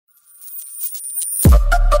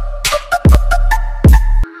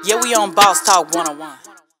Yeah, we on Boss Talk 101.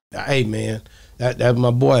 Hey, man, that's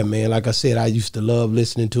my boy, man. Like I said, I used to love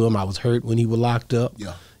listening to him. I was hurt when he was locked up.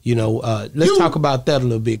 Yeah. You know, let's talk about that a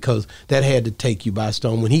little bit, because that had to take you by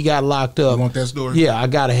storm. When he got locked up. You want that story? Yeah, I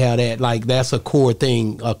got to have that. Like, that's a core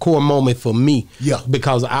thing, a core moment for me. Yeah.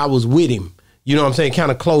 Because I was with him. You know what I'm saying?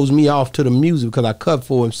 Kind of closed me off to the music because I cut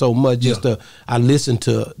for him so much. I listened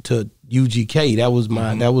to UGK. That was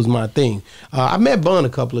my thing. I met Bun a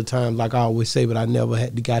couple of times, like I always say, but I never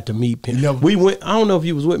got to meet him. We went. I don't know if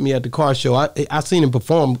he was with me at the car show. I seen him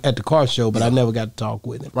perform at the car show, but I never got to talk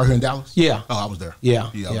with him. Right here in Dallas? Yeah. Oh, I was there.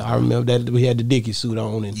 Yeah. I remember that we had the Dickie suit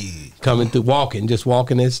on and coming through, just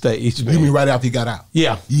walking that stage. Man. You mean right after he got out?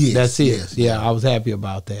 Yeah. Yes. That's it. Yes. Yeah, I was happy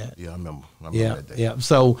about that. Yeah, I remember that day. Yeah.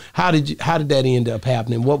 So how did that end up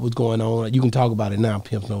happening? What was going on? You can talk about it now.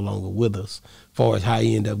 Pimp's no longer with us. As far as how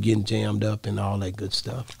he ended up getting jammed up and all that good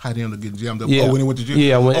stuff. How he ended up getting jammed up? Yeah. Oh, when he went to jail?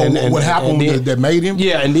 Yeah. What happened that made him?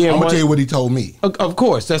 Yeah, and then I'm going to tell you what he told me. Of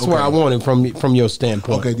course. That's where I wanted from your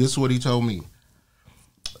standpoint. Okay, this is what he told me.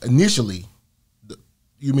 Initially,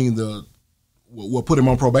 you mean what put him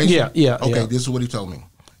on probation? Yeah. Okay, this is what he told me.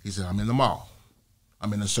 He said, I'm in the mall.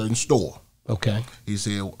 I'm in a certain store. Okay. He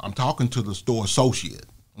said, I'm talking to the store associate,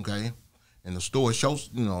 okay? And the store shows,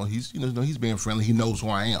 he's being friendly. He knows who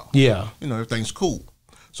I am. Yeah. Everything's cool.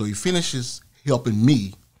 So he finishes helping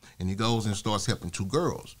me, and he goes and starts helping two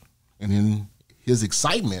girls. And in his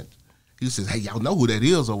excitement, he says, hey, y'all know who that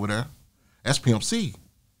is over there? That's Pimp C.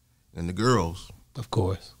 And the girls. Of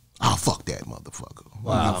course. Oh, fuck that motherfucker.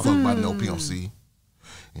 Wow. I don't give a fuck about no Pimp C.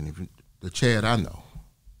 And if the Chad I know,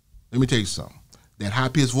 let me tell you something. That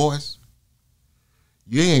high-pitched voice,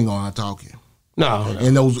 you ain't gonna talk him. No.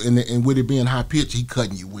 And with it being high pitch, he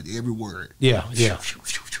cutting you with every word. Yeah.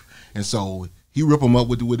 And so he rip him up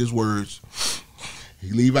with his words.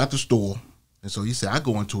 He leave out the store, and so he said, I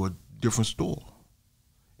go into a different store.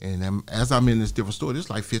 And as I'm in this different store, it's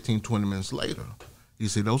like 15, 20 minutes later, he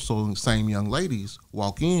said those same young ladies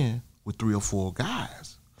walk in with 3 or 4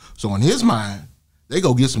 guys. So in his mind, they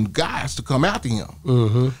go get some guys to come after him.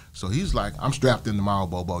 Mm-hmm. So he's like, I'm strapped in the mall,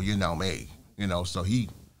 Bobo, you know me. So he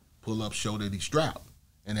pull up, show that he's strapped.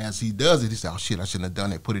 And as he does it, he said, oh, shit, I shouldn't have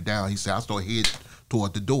done it. Put it down. He said, I start heading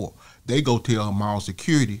toward the door. They go tell mall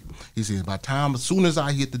security. He said, as soon as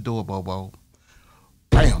I hit the door, Bobo,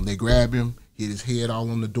 bam, they grab him, hit his head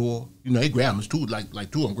all on the door. They grab him. It's two,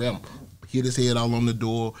 like two of them grab him. Hit his head all on the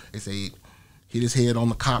door. They say, hit his head on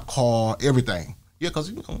the cop car, everything. Yeah,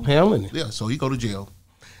 because, yeah, so he go to jail.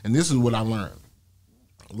 And this is what I learned.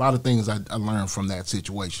 A lot of things I learned from that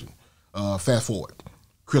situation. Fast forward.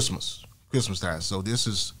 Christmas time. So this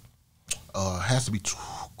is has to be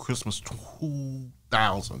Christmas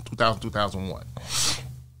 2001.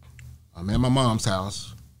 I'm at my mom's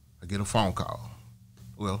house. I get a phone call.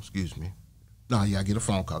 Well, excuse me. I get a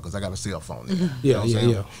phone call because I got a cell phone there.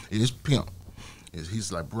 Yeah. It's Pimp.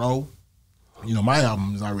 He's like, bro, my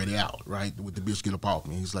album is already out, right? With the Bitch Get Up Off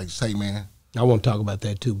Me. He's like, hey, man. I want to talk about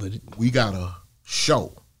that too, but we got a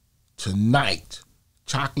show tonight,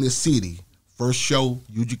 Chocolate City. First show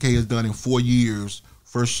UGK has done in 4 years.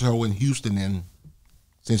 First show in Houston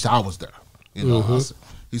since I was there.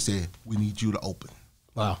 He said, we need you to open.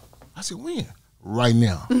 Wow. I said, when? Right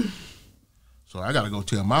now. So I got to go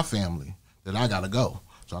tell my family that I got to go.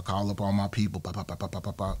 So I call up all my people.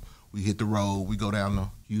 We hit the road. We go down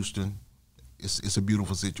to Houston. It's a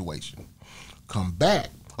beautiful situation. Come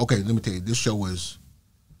back. Okay, let me tell you, this show is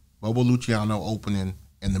BO Luchiano opening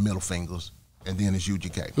and the Middle Fingers. And then it's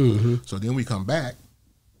UGK. Mm-hmm. So then we come back,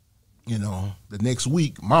 the next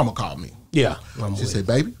week, Mama called me. Yeah. She said,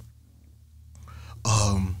 baby,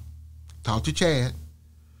 talk to Chad.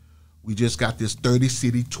 We just got this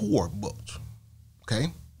 30-city tour booked.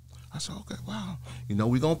 Okay? I said, okay, wow.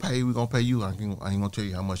 We're going to pay you. I ain't going to tell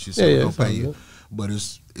you how much she said we're going to pay you. Good. But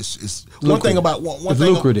it's one thing about one it's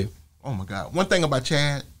thing. Lucrative. Oh, my God. One thing about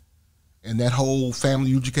Chad and that whole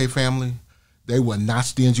family, UGK family, they were not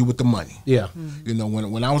stingy with the money. Yeah.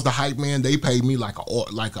 When I was the hype man, they paid me like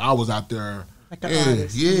I was out there. Like an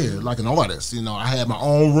artist. Yeah, like an artist. I had my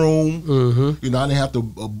own room. Mm-hmm. I didn't have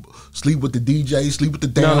to sleep with the DJ, sleep with the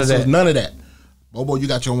dancers, none of that. Bobo, you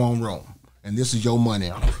got your own room, and this is your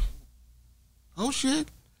money. Oh, shit.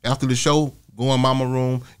 After the show, go in mama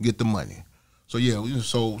room, get the money. So, yeah,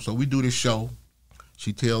 so we do this show.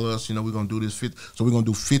 She tell us, we're going to do this. So we're going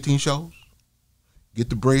to do 15 shows, get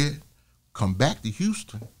the bread, come back to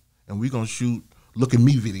Houston, and we're going to shoot Look at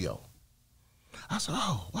Me video. I said,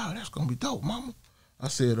 oh, wow, that's going to be dope, mama. I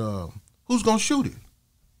said, who's going to shoot it?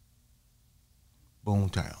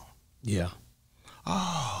 Boomtown. Yeah.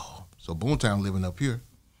 Oh, so Boomtown living up here.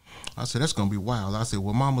 I said, that's going to be wild. I said,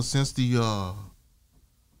 well, mama, since the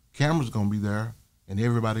Camera's gonna be there, and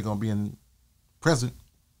everybody gonna be in present.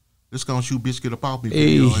 This gonna shoot Biscuit up off me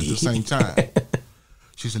video at the same time.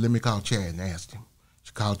 She said, let me call Chad and ask him.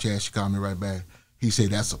 She called Chad, she called me right back. He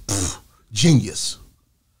said, that's a genius.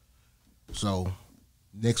 So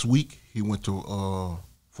next week, he went to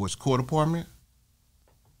for his court appointment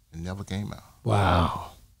and never came out.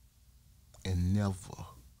 Wow. And never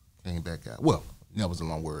came back out. Well, never's a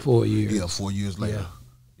long word. 4 years. Yeah, 4 years later.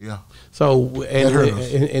 Yeah. So,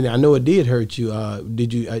 and I know it did hurt you.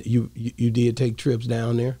 Did you did take trips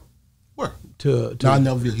down there? Where? To no, I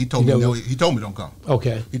never did. He told me no, he told me don't come.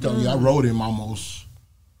 Okay. He told me I rode him almost.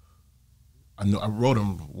 I rode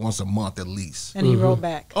him once a month at least. And he rode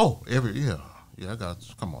back. Oh, yeah. I got.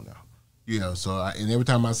 Come on now. Yeah. So and every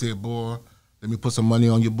time I said, boy, let me put some money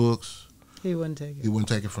on your books, he wouldn't take it. He wouldn't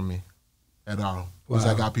take it from me at all. Because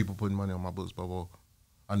I got people putting money on my books, but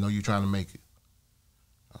I know you're trying to make it.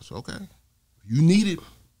 I said, okay. If you need it,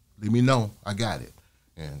 let me know. I got it.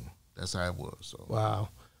 And that's how it was. So wow.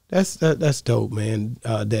 That's dope, man.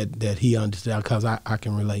 That he understands, because I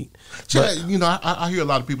can relate. Chad, I hear a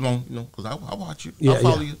lot of people on, because I watch you, I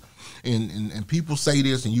follow you, and people say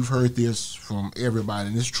this, and you've heard this from everybody,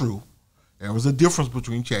 and it's true. There was a difference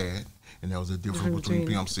between Chad, and there was a difference between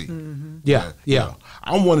Pimp C. Yeah.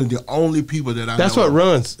 I'm one of the only people that I. That's know.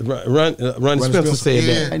 That's what Ron Spencer said.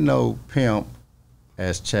 That I know Pimp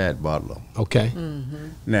as Chad Butler. Okay.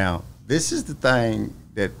 Now this is the thing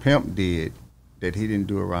that Pimp did that he didn't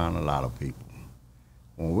do around a lot of people.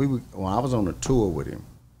 When I was on a tour with him,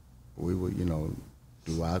 we would,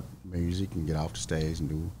 do our music and get off the stage and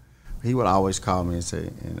do. He would always call me and say,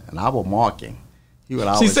 and I would mark him. He would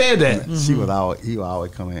always. She said that. He would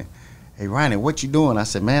always come in. Hey Ronnie, what you doing? I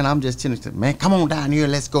said, man, I'm just chilling. Man, come on down here.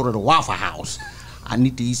 Let's go to the Waffle House. I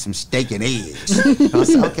need to eat some steak and eggs. I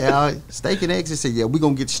said, okay, all right. Steak and eggs. He said, yeah, we're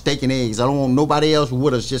going to get steak and eggs. I don't want nobody else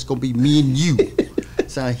with us. Just going to be me and you.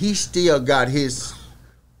 So he still got his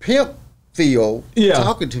Pimp feel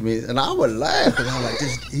talking to me. And I would laugh because I'm like,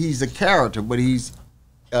 he's a character, but he's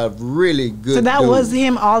a really good So that dude. was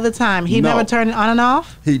him all the time? He never turned it on and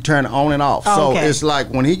off? He turned it on and off. Oh, so it's like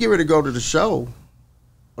when he get ready to go to the show,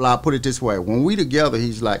 well, I'll put it this way. When we together,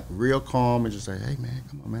 he's like real calm and just say, hey, man,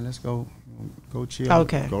 come on, man, let's go chill.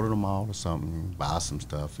 Okay. Go to the mall or something, buy some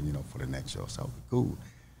stuff, and, for the next show. So, cool.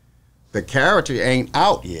 The character ain't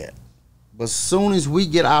out yet. But as soon as we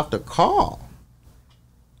get out the car,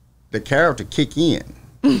 the character kick in.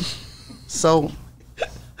 So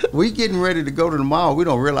we getting ready to go to the mall. We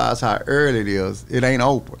don't realize how early it is. It ain't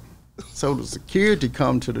open. So the security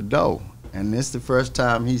come to the door, and this the first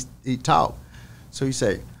time he talked. So he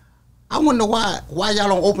say, I wonder why y'all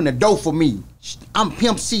don't open the door for me. I'm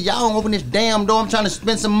Pimp C. Y'all don't open this damn door. I'm trying to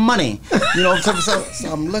spend some money. So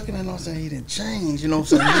I'm looking at him. I'm saying he didn't change. He didn't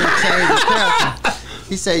change his character.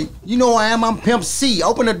 He say, you know who I am? I'm Pimp C.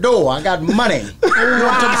 Open the door. I got money.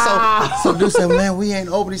 So dude said, man, we ain't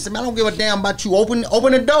open. He said, man, I don't give a damn about you. Open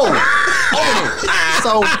the door. Open it.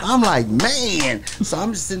 So I'm like, man. So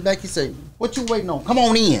I'm just sitting back. He said, what you waiting on? Come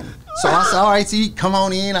on in. So I said, all right, see, come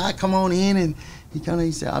on in. I come on in, and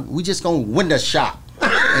he said, we just gonna window shop.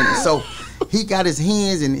 And so he got his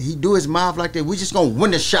hands and he do his mouth like that. We just gonna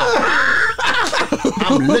window shop.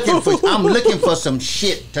 I'm looking for some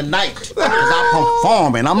shit tonight because I'm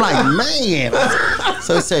performing. I'm like, man.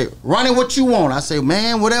 So he said, Ronnie, what you want? I say,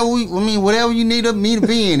 man, whatever you need me to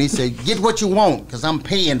be in. He said, get what you want because I'm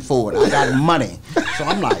paying for it. I got money. So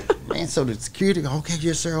I'm like, man. So the security, okay,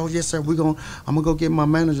 yes sir, I'm gonna go get my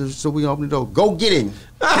manager so we can open the door. Go get him.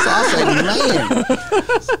 So I said,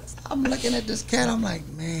 man. I'm looking at this cat. I'm like,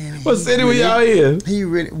 man. What city were y'all in?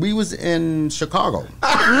 We was in Chicago. So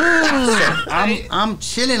I'm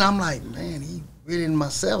chilling. I'm like, man, he really in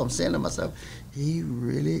myself. I'm saying to myself, he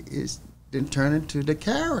really is then turn into the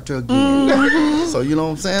character again. So you know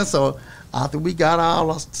what I'm saying? So after we got all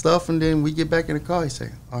our stuff and then we get back in the car, he say,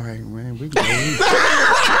 all right, man, we can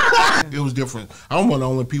go. It was different. I'm one of the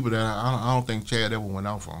only people that I don't think Chad ever went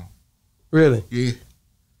out for. Really? Yeah.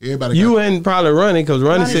 Everybody. You and probably Ronnie, because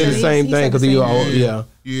Ronnie said the same thing because he was old.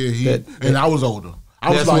 Yeah. And I was older.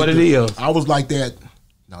 That's what it is. I was like that.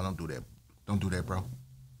 No, don't do that. Don't do that, bro.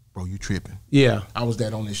 Bro, you tripping. Yeah. I was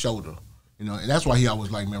that on his shoulder. And that's why he always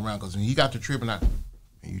liked me around, because when he got to tripping, man,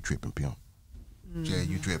 you tripping, Pimp. Chad,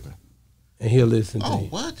 you tripping. And he'll listen to you. Oh,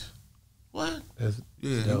 what? That's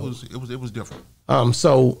dope. It was different.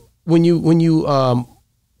 So when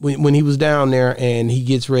he was down there and he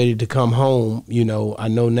gets ready to come home, I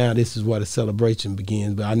know now this is where the celebration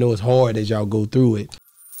begins, but I know it's hard as y'all go through it.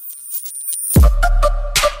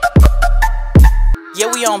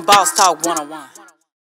 Yeah, we on Boss Talk 101.